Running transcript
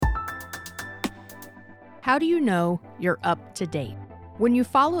How do you know you're up to date? When you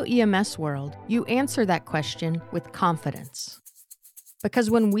follow EMS World, you answer that question with confidence. Because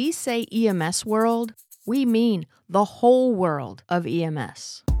when we say EMS World, we mean the whole world of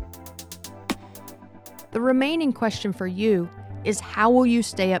EMS. The remaining question for you is, how will you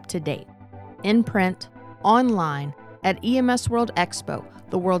stay up to date? In print, online, at EMS World Expo,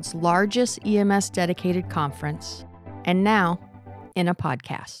 the world's largest EMS dedicated conference, and now in a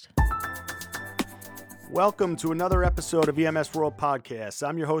podcast. Welcome to another episode of EMS World Podcast.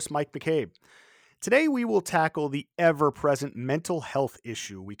 I'm your host, Mike McCabe. Today we will tackle the ever-present mental health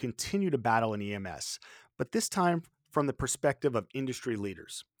issue we continue to battle in EMS, but this time from the perspective of industry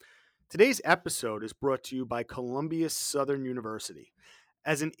leaders. Today's episode is brought to you by Columbia Southern University.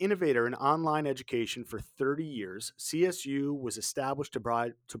 As an innovator in online education for 30 years, CSU was established to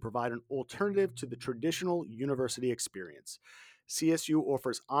provide an alternative to the traditional university experience. CSU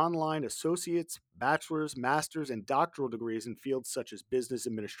offers online associate's, bachelor's, master's, and doctoral degrees in fields such as business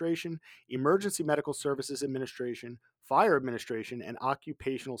administration, emergency medical services administration, fire administration, and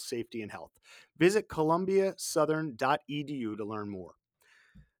occupational safety and health. Visit columbiasouthern.edu to learn more.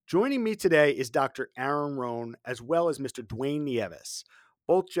 Joining me today is Dr. Aaron Rohn, as well as Mr. Dwayne Nieves.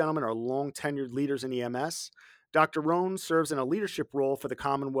 Both gentlemen are long-tenured leaders in EMS. Dr. Rohn serves in a leadership role for the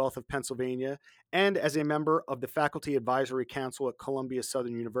Commonwealth of Pennsylvania and as a member of the Faculty Advisory Council at Columbia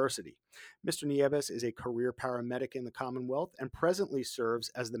Southern University. Mr. Nieves is a career paramedic in the Commonwealth and presently serves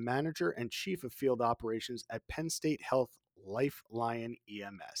as the manager and chief of field operations at Penn State Health Lifeline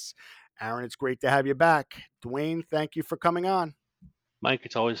EMS. Aaron, it's great to have you back. Dwayne, thank you for coming on. Mike,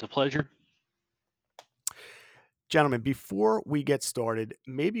 it's always a pleasure. Gentlemen, before we get started,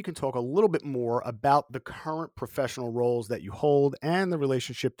 maybe you can talk a little bit more about the current professional roles that you hold and the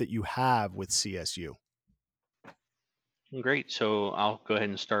relationship that you have with CSU. Great. So I'll go ahead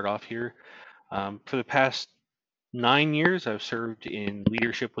and start off here. For the past 9 years, I've served in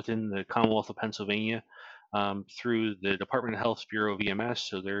leadership within the Commonwealth of Pennsylvania through the Department of Health Bureau of EMS.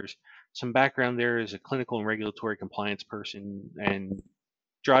 So there's some background there as a clinical and regulatory compliance person and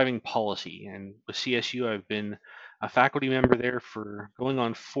driving policy. And with CSU, I've been a faculty member there for going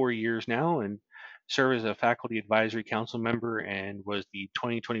on 4 years now and serve as a faculty advisory council member and was the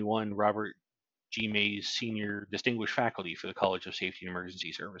 2021 Robert G. Mays Senior Distinguished Faculty for the College of Safety and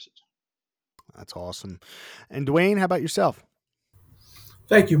Emergency Services. That's awesome. And Dwayne, how about yourself?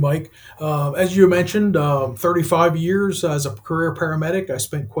 Thank you, Mike. As you mentioned, 35 years as a career paramedic. I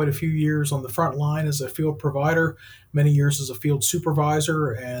spent quite a few years on the front line as a field provider, many years as a field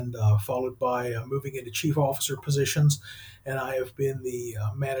supervisor, and followed by moving into chief officer positions. And I have been the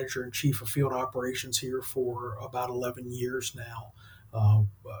manager and chief of field operations here for about 11 years now.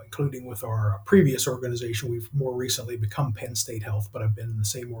 Including with our previous organization. We've more recently become Penn State Health, but I've been in the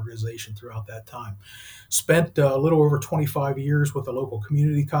same organization throughout that time. Spent a little over 25 years with a local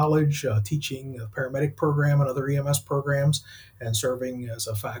community college, teaching a paramedic program and other EMS programs, and serving as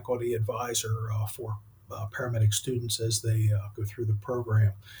a faculty advisor for paramedic students as they go through the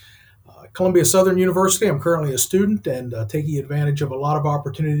program. Columbia Southern University, I'm currently a student and taking advantage of a lot of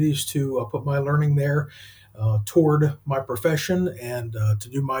opportunities to put my learning there toward my profession and to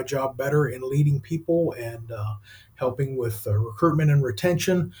do my job better in leading people and helping with recruitment and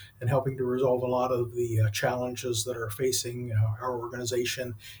retention and helping to resolve a lot of the challenges that are facing our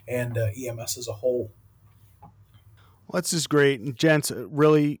organization and EMS as a whole. Well, this is great. And gents,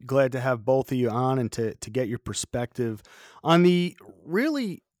 really glad to have both of you on and to get your perspective on the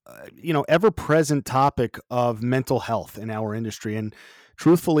really ever-present topic of mental health in our industry. And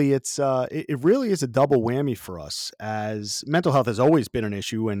truthfully, it really is a double whammy for us, as mental health has always been an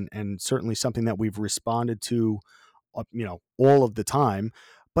issue and certainly something that we've responded to, all of the time.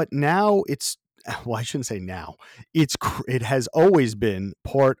 But now I shouldn't say now. It has always been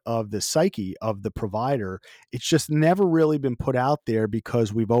part of the psyche of the provider. It's just never really been put out there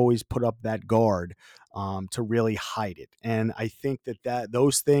because we've always put up that guard to really hide it. And I think that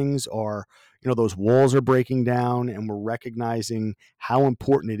those things are, those walls are breaking down, and we're recognizing how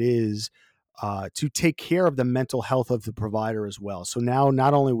important it is to take care of the mental health of the provider as well. So now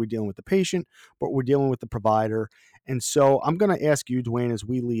not only are we dealing with the patient, but we're dealing with the provider. And so I'm going to ask you, Dwayne, as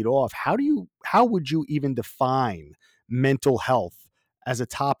we lead off, how would you even define mental health as a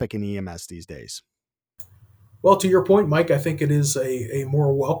topic in EMS these days? Well, to your point, Mike, I think it is a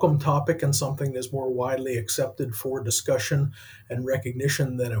more welcome topic and something that's more widely accepted for discussion and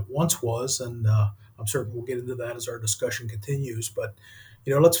recognition than it once was. And I'm certain we'll get into that as our discussion continues. But,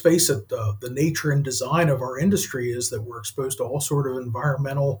 let's face it, the nature and design of our industry is that we're exposed to all sort of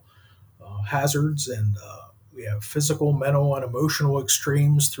environmental hazards and we have physical, mental, and emotional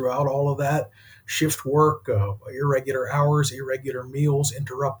extremes throughout all of that. Shift work, irregular hours, irregular meals,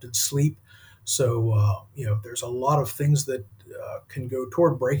 interrupted sleep. So, there's a lot of things that can go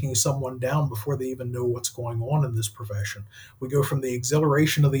toward breaking someone down before they even know what's going on in this profession. We go from the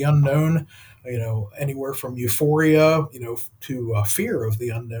exhilaration of the unknown, anywhere from euphoria, to fear of the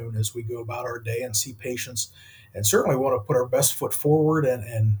unknown as we go about our day and see patients, and certainly want to put our best foot forward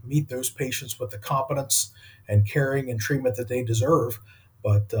and meet those patients with the competence and caring and treatment that they deserve.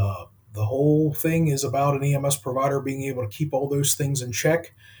 But the whole thing is about an EMS provider being able to keep all those things in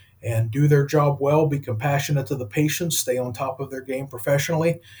check and do their job well, be compassionate to the patients, stay on top of their game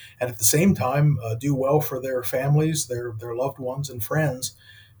professionally, and at the same time do well for their families, their loved ones, and friends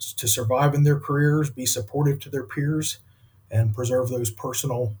to survive in their careers, be supportive to their peers, and preserve those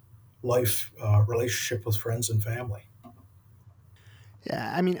personal life relationship with friends and family.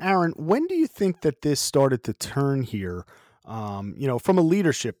 Yeah, I mean, Aaron, when do you think that this started to turn here? From a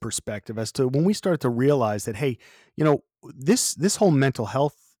leadership perspective, as to when we started to realize that, hey, this whole mental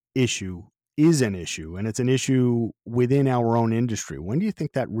health issue is an issue, and it's an issue within our own industry. When do you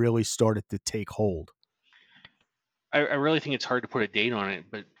think that really started to take hold? I really think it's hard to put a date on it,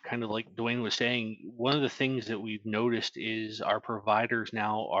 but kind of like Dwayne was saying, one of the things that we've noticed is our providers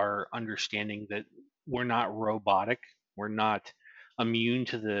now are understanding that we're not robotic. We're not immune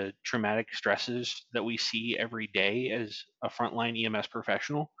to the traumatic stresses that we see every day as a frontline EMS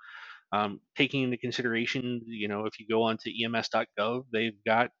professional. Taking into consideration, if you go onto ems.gov, they've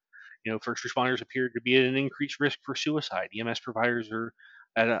got, first responders appear to be at an increased risk for suicide. EMS providers are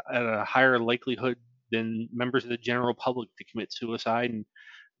at a higher likelihood than members of the general public to commit suicide. And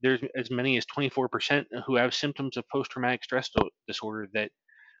there's as many as 24% who have symptoms of post traumatic stress disorder. That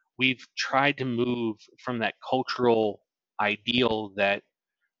we've tried to move from that cultural ideal that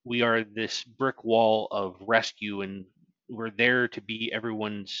we are this brick wall of rescue and we're there to be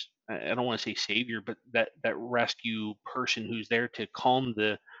everyone's, I don't want to say savior, but that rescue person who's there to calm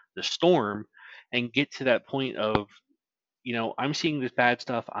the storm and get to that point of, I'm seeing this bad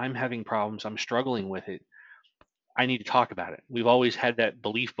stuff, I'm having problems, I'm struggling with it, I need to talk about it. We've always had that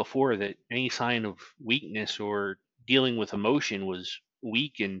belief before that any sign of weakness or dealing with emotion was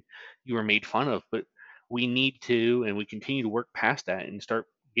weak and you were made fun of. But we need to, and we continue to work past that and start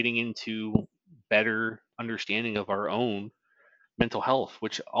getting into better understanding of our own mental health,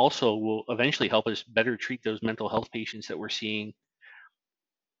 which also will eventually help us better treat those mental health patients that we're seeing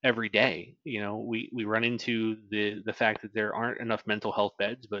every day. We run into the fact that there aren't enough mental health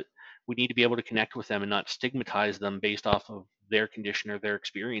beds, but we need to be able to connect with them and not stigmatize them based off of their condition or their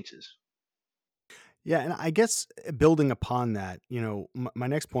experiences. Yeah, and I guess building upon that, my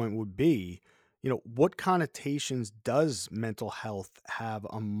next point would be, what connotations does mental health have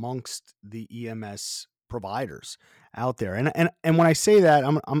amongst the EMS providers out there? And when I say that,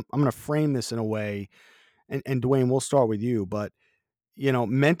 I'm going to frame this in a way, and Dwayne, we'll start with you, but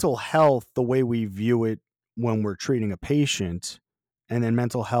mental health, the way we view it when we're treating a patient, and then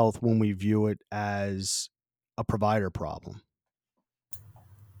mental health when we view it as a provider problem.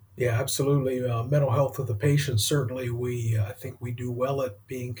 Yeah, absolutely. Mental health of the patient, certainly, I think we do well at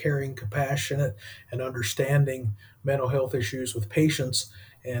being caring, compassionate, and understanding mental health issues with patients,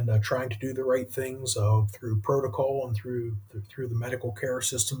 and trying to do the right things through protocol and through the medical care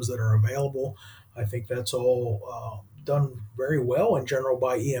systems that are available. I think that's all done very well in general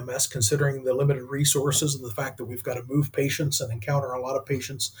by EMS, considering the limited resources and the fact that we've got to move patients and encounter a lot of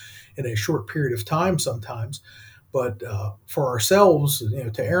patients in a short period of time sometimes. But for ourselves,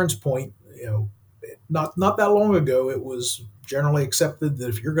 to Aaron's point, not that long ago, it was generally accepted that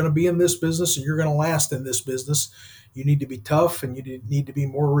if you're going to be in this business and you're going to last in this business, you need to be tough and you need to be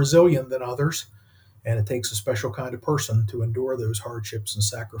more resilient than others. And it takes a special kind of person to endure those hardships and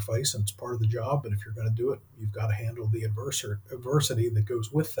sacrifice, and it's part of the job. But if you're going to do it, you've got to handle the adversity that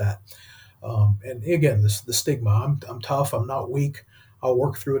goes with that. And again, the stigma: I'm tough, I'm not weak, I'll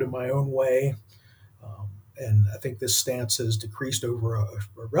work through it in my own way. And I think this stance has decreased over a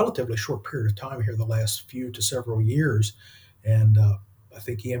relatively short period of time here, the last few to several years. And I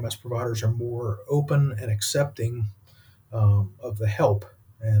think EMS providers are more open and accepting of the help,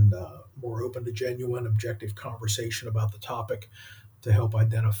 and more open to genuine, objective conversation about the topic to help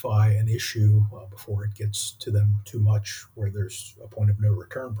identify an issue before it gets to them too much, where there's a point of no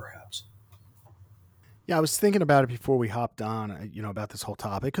return, perhaps. Yeah, I was thinking about it before we hopped on, about this whole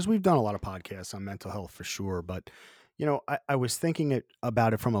topic, because we've done a lot of podcasts on mental health for sure. But, I was thinking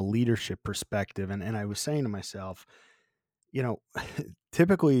about it from a leadership perspective. And I was saying to myself, you know,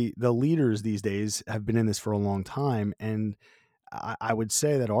 typically the leaders these days have been in this for a long time. And I would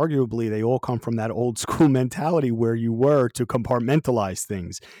say that arguably they all come from that old school mentality where you were to compartmentalize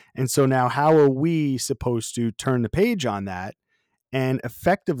things. And so now, how are we supposed to turn the page on that and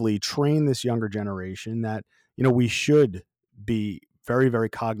effectively train this younger generation that, we should be very, very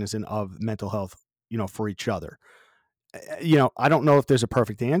cognizant of mental health, for each other? I don't know if there's a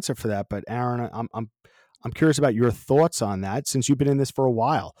perfect answer for that, but Aaron, I'm curious about your thoughts on that since you've been in this for a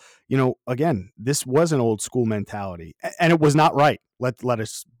while. Again, this was an old school mentality, and it was not right. Let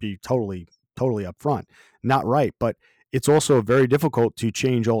us be totally upfront, not right. But it's also very difficult to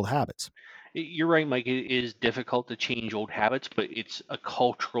change old habits. You're right, Mike. It is difficult to change old habits, but it's a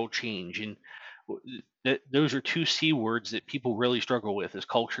cultural change, and those are two C words that people really struggle with: is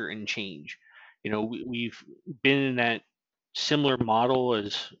culture and change. We've been in that similar model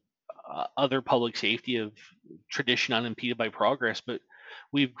as other public safety of tradition unimpeded by progress, but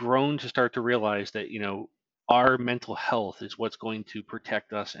we've grown to start to realize that our mental health is what's going to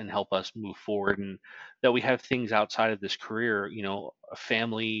protect us and help us move forward, and that we have things outside of this career, a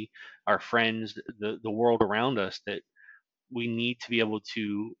family, our friends, the world around us, that we need to be able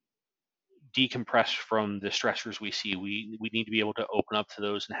to decompress from the stressors we see. We need to be able to open up to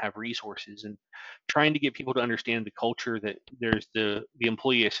those and have resources, and trying to get people to understand the culture, that there's the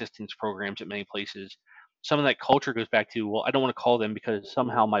employee assistance programs at many places. Some of that culture goes back to, well, I don't want to call them because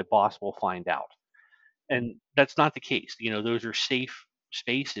somehow my boss will find out, and that's not the case. Those are safe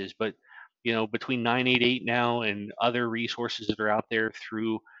spaces, but between 988 now and other resources that are out there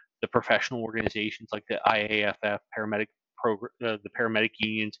through the professional organizations like the IAFF paramedic program, the paramedic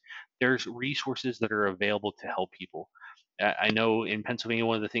unions, there's resources that are available to help people. I know in Pennsylvania,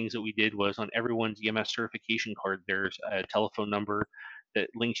 one of the things that we did was on everyone's EMS certification card, there's a telephone number that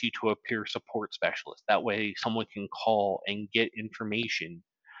links you to a peer support specialist. That way someone can call and get information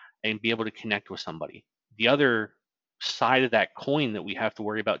and be able to connect with somebody. The other side of that coin that we have to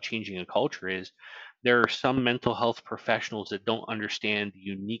worry about changing a culture is there are some mental health professionals that don't understand the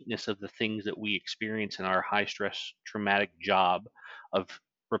uniqueness of the things that we experience in our high stress traumatic job of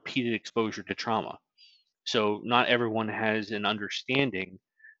repeated exposure to trauma. So not everyone has an understanding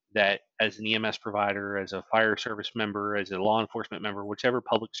that as an EMS provider, as a fire service member, as a law enforcement member, whichever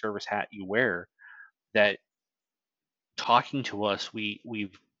public service hat you wear, that talking to us,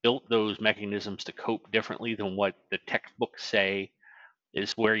 we've built those mechanisms to cope differently than what the textbooks say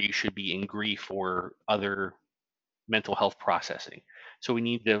is where you should be in grief or other mental health processing. So we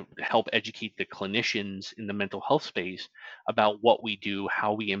need to help educate the clinicians in the mental health space about what we do,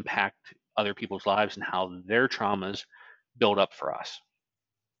 how we impact other people's lives, and how their traumas build up for us.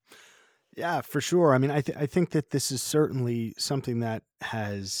 Yeah, for sure. I mean, I think that this is certainly something that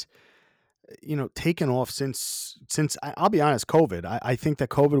has taken off since I'll be honest, COVID. I think that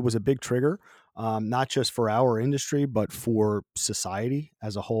COVID was a big trigger, not just for our industry, but for society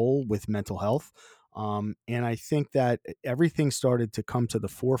as a whole with mental health. And I think that everything started to come to the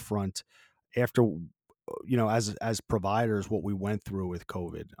forefront after, as providers, what we went through with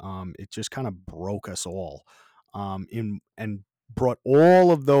COVID. It just kind of broke us all, in and brought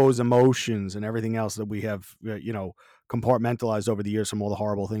all of those emotions and everything else that we have, compartmentalized over the years from all the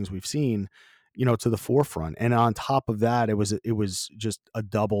horrible things we've seen, to the forefront. And on top of that, it was just a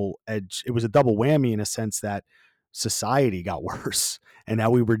double edge. It was a double whammy in a sense that society got worse, and now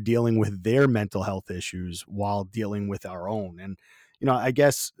we were dealing with their mental health issues while dealing with our own. And I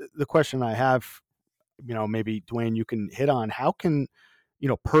guess the question I have, maybe Dwayne, you can hit on: how can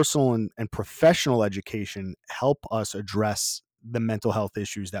personal and professional education help us address the mental health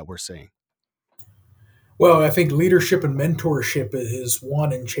issues that we're seeing? Well, I think leadership and mentorship is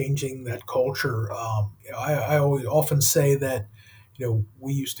one in changing that culture. I always often say that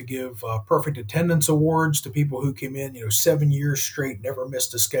we used to give perfect attendance awards to people who came in 7 years straight, never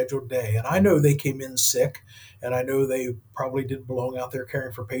missed a scheduled day, and I know they came in sick, and I know they probably didn't belong out there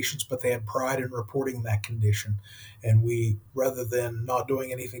caring for patients, but they had pride in reporting that condition, and we, rather than not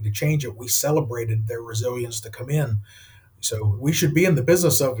doing anything to change it, we celebrated their resilience to come in. So we should be in the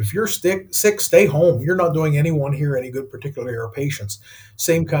business of, if you're sick, stay home. You're not doing anyone here any good, particularly our patients.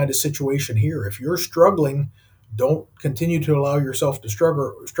 Same kind of situation here. If you're struggling, don't continue to allow yourself to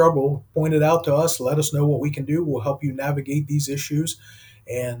struggle. Point it out to us. Let us know what we can do. We'll help you navigate these issues,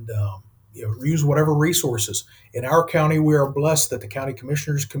 and use whatever resources. In our county, we are blessed that the county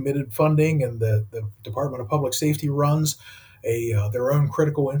commissioners committed funding, and the Department of Public Safety runs their own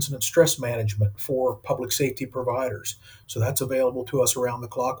critical incident stress management for public safety providers. So that's available to us around the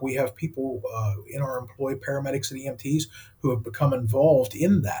clock. We have people in our employ, paramedics and EMTs, who have become involved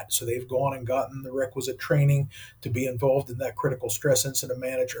in that. So they've gone and gotten the requisite training to be involved in that critical stress incident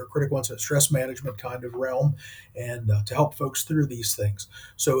manager or critical incident stress management kind of realm, and to help folks through these things.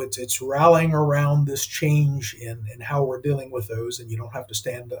 So it's rallying around this change in how we're dealing with those, and you don't have to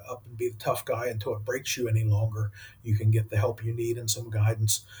stand up and be the tough guy until it breaks you any longer. You can get the help you need and some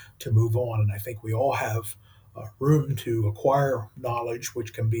guidance to move on. And I think we all have room to acquire knowledge,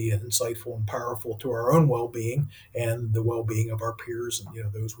 which can be insightful and powerful to our own well-being and the well-being of our peers and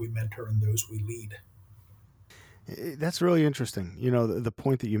those we mentor and those we lead. That's really interesting. The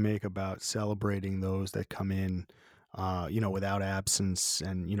point that you make about celebrating those that come in, without absence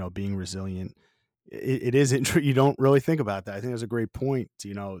and, being resilient. It is interesting. You don't really think about that. I think that's a great point.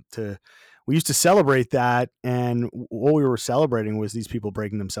 We used to celebrate that, and all we were celebrating was these people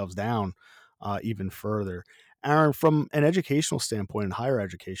breaking themselves down even further. Aaron, from an educational standpoint and higher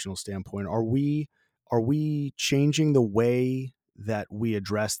educational standpoint, are we changing the way that we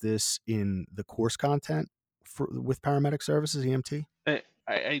address this in the course content with paramedic services, EMT?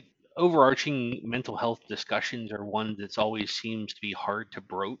 I overarching mental health discussions are one that's always seems to be hard to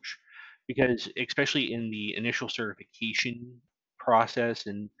broach because especially in the initial certification process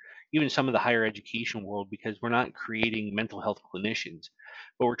and even some of the higher education world, because we're not creating mental health clinicians,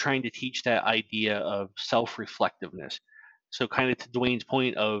 but we're trying to teach that idea of self-reflectiveness. So kind of to Dwayne's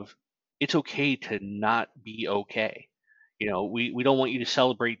point of it's okay to not be okay. We don't want you to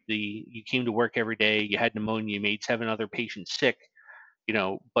celebrate the you came to work every day, you had pneumonia, you made 7 other patients sick,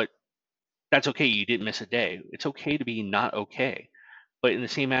 but that's okay. You didn't miss a day. It's okay to be not okay. But in the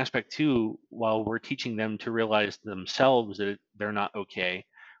same aspect too, while we're teaching them to realize themselves that they're not okay,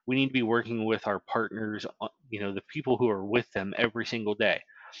 we need to be working with our partners, the people who are with them every single day.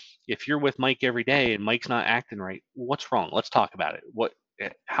 If you're with Mike every day and Mike's not acting right, what's wrong? Let's talk about it.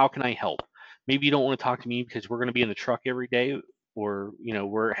 How can I help? Maybe you don't want to talk to me because we're going to be in the truck every day or,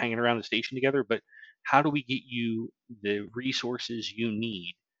 we're hanging around the station together, but how do we get you the resources you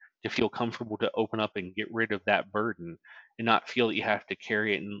need to feel comfortable to open up and get rid of that burden and not feel that you have to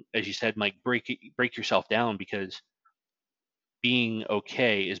carry it? And as you said, Mike, break yourself down because being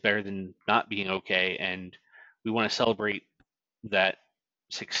okay is better than not being okay. And we want to celebrate that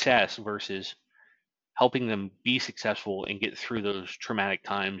success versus helping them be successful and get through those traumatic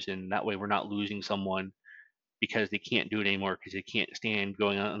times. And that way we're not losing someone because they can't do it anymore because they can't stand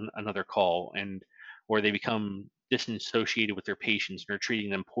going on another call, and or they become disassociated with their patients and are treating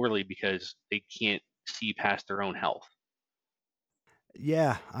them poorly because they can't see past their own health.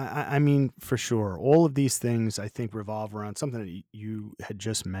 Yeah, I mean, for sure. All of these things, I think, revolve around something that you had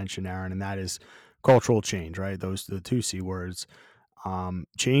just mentioned, Aaron, and that is cultural change, right? Those the two C words.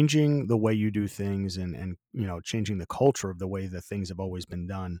 Changing the way you do things and changing the culture of the way that things have always been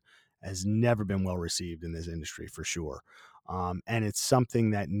done has never been well received in this industry for sure. And it's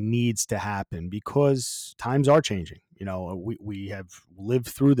something that needs to happen because times are changing. We have lived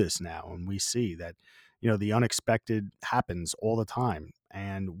through this now, and we see that the unexpected happens all the time,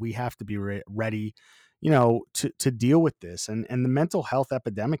 and we have to be ready to deal with this. And the mental health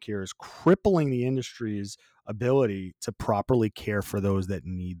epidemic here is crippling the industry's ability to properly care for those that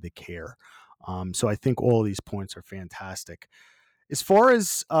need the care. So I think all of these points are fantastic. As far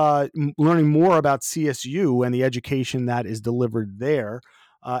as learning more about CSU and the education that is delivered there,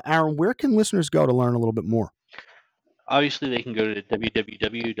 Aaron, where can listeners go to learn a little bit more? Obviously, they can go to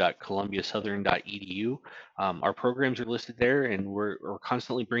www.columbiasouthern.edu. Our programs are listed there, and we're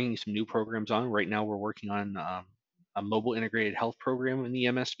constantly bringing some new programs on. Right now, we're working on a mobile integrated health program in the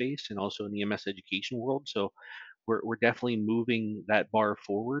EMS space and also in the EMS education world. So we're definitely moving that bar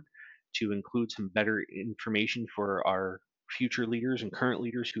forward to include some better information for our future leaders and current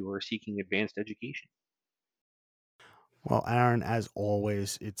leaders who are seeking advanced education. Well, Aaron, as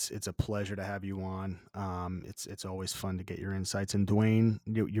always, it's a pleasure to have you on. It's always fun to get your insights. And Dwayne,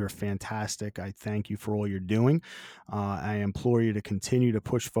 you're fantastic. I thank you for all you're doing. I implore you to continue to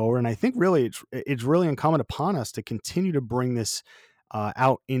push forward. And I think really it's really incumbent upon us to continue to bring this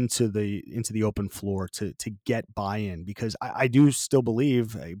out into the open floor to get buy-in, because I do still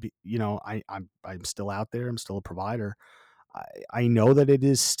believe, I'm still out there. I'm still a provider. I know that it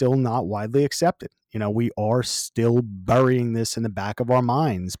is still not widely accepted. We are still burying this in the back of our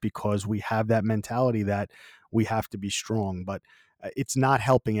minds because we have that mentality that we have to be strong, but it's not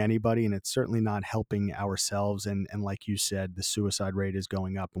helping anybody, and it's certainly not helping ourselves. And like you said, the suicide rate is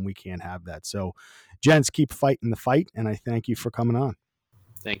going up, and we can't have that. So, gents, keep fighting the fight, and I thank you for coming on.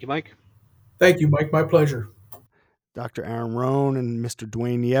 Thank you, Mike. Thank you, Mike. My pleasure. Dr. Aaron Rohn and Mr.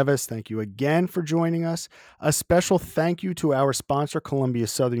 Dwayne Nieves, thank you again for joining us. A special thank you to our sponsor, Columbia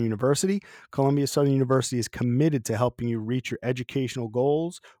Southern University. Columbia Southern University is committed to helping you reach your educational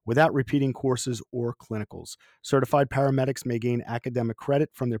goals without repeating courses or clinicals. Certified paramedics may gain academic credit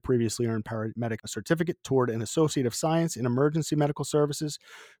from their previously earned paramedic certificate toward an Associate of Science in Emergency Medical Services.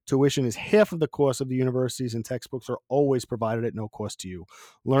 Tuition is half of the cost of the universities, and textbooks are always provided at no cost to you.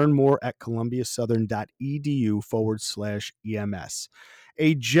 Learn more at columbiasouthern.edu/EMS.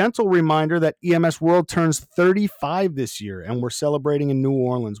 A gentle reminder that EMS World turns 35 this year, and we're celebrating in New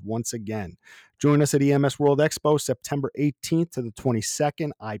Orleans once again. Join us at EMS World Expo September 18th to the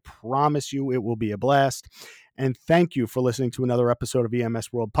 22nd. I promise you it will be a blast. And thank you for listening to another episode of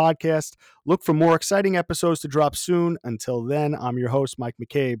EMS World Podcast. Look for more exciting episodes to drop soon. Until then, I'm your host, Mike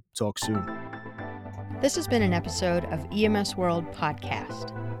McCabe. Talk soon. This has been an episode of EMS World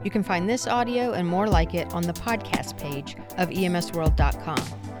Podcast. You can find this audio and more like it on the podcast page of emsworld.com.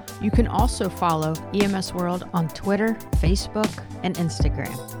 You can also follow EMS World on Twitter, Facebook, and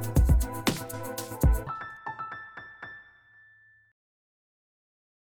Instagram.